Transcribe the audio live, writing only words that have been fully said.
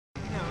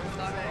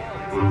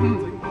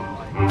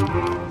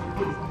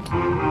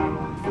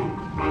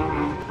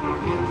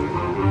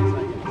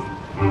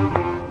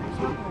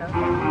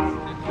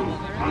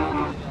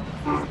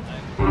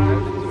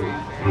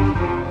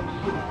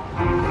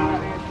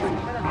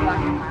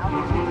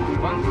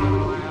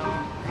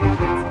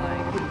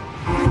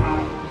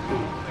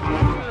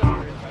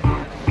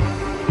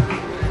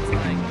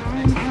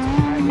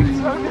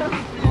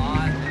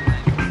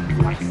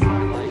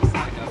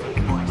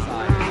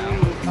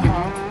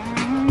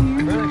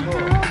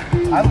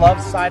I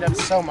love side up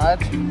so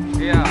much.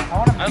 Yeah,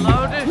 I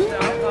love this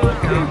stuff.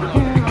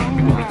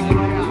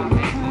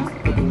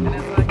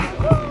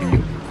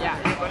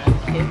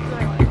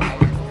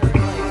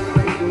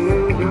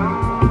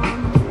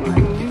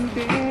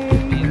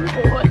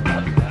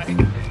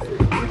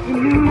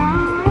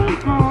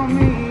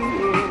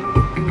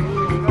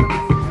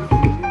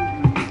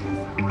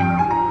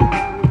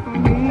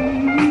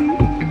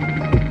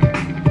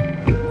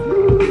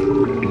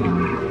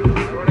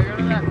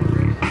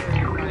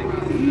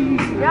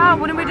 Yeah,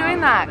 when are we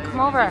doing that? Come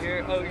over.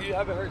 Oh, you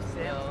haven't heard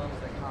Sam?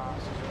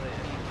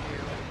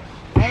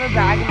 I have a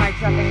bag in my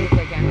truck I need to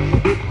take in.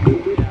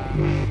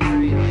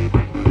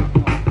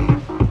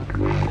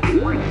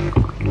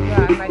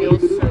 Yeah, I'm ready.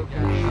 So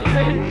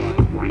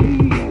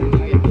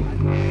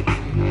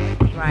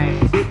Right.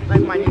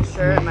 Like my new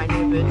shirt, my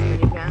new boots, my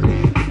new pants.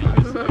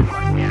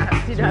 Yeah,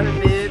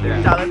 $2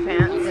 boots, dollar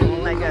pants,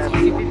 and like a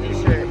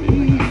 $2.50 shirt.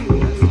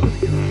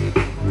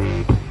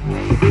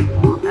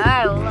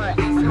 I love it.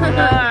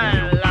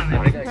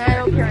 I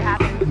don't care what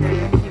happens,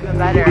 it's even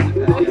better.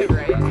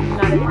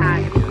 Not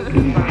attached.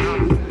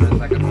 There's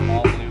like a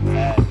small blue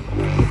pad.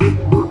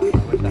 I wish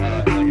I had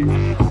like a pad.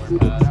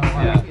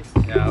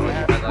 Yeah, I wish I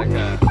had like a...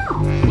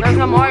 There's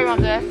no more, you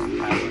want this?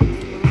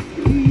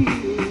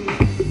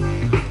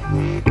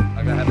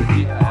 Like I have a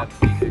DJ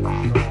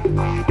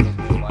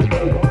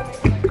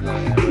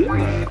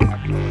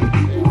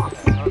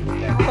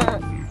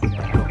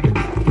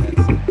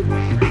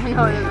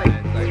No, it is like...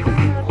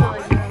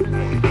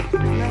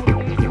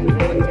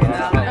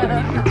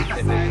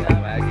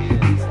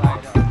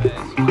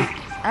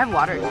 I have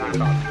water. But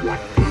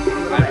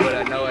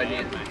I know I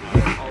need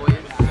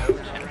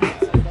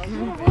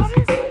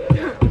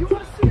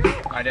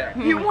I did.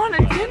 You want a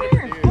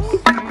dinner?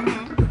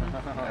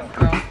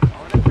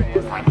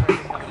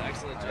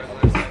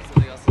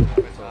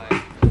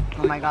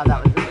 Oh my god,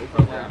 that was really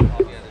cool.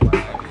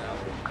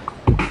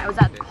 I was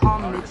at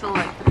Palm Mutual,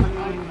 like the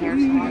fucking hair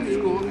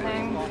school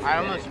thing. I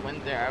almost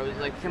went there. I was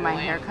like, For my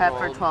haircut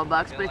for $12,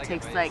 but it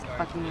takes like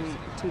fucking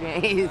 2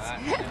 days.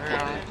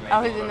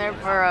 I was in there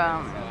for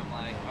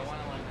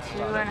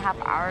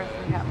 2.5 hours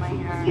to cut my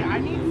hair. I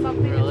need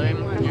something really?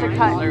 Just to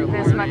cut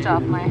this much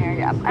off my hair,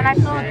 yeah. And I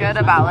feel good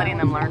about letting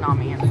them learn on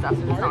me and stuff.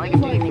 So it's not like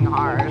it's anything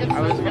hard.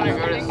 I was gonna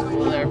go to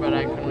school there, but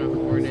I couldn't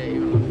afford it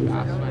even with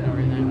FAFSA and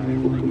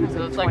everything.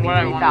 So it's like what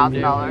I want to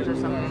do. $23,000 or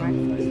something, right?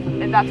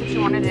 If that's what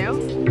you want to do?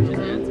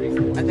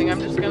 I think I'm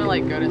just gonna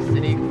like go to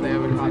City because they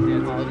have a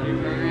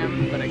cosmetology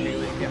program, but I can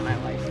like get my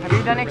license. Have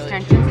you done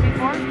extensions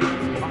before?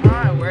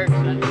 I wear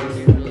extensions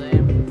usually,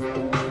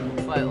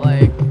 but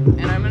like,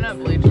 and I'm gonna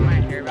bleach my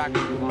hair back to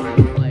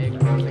blonde, like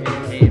I get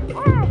paid.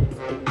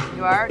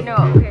 You are? No,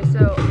 okay,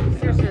 so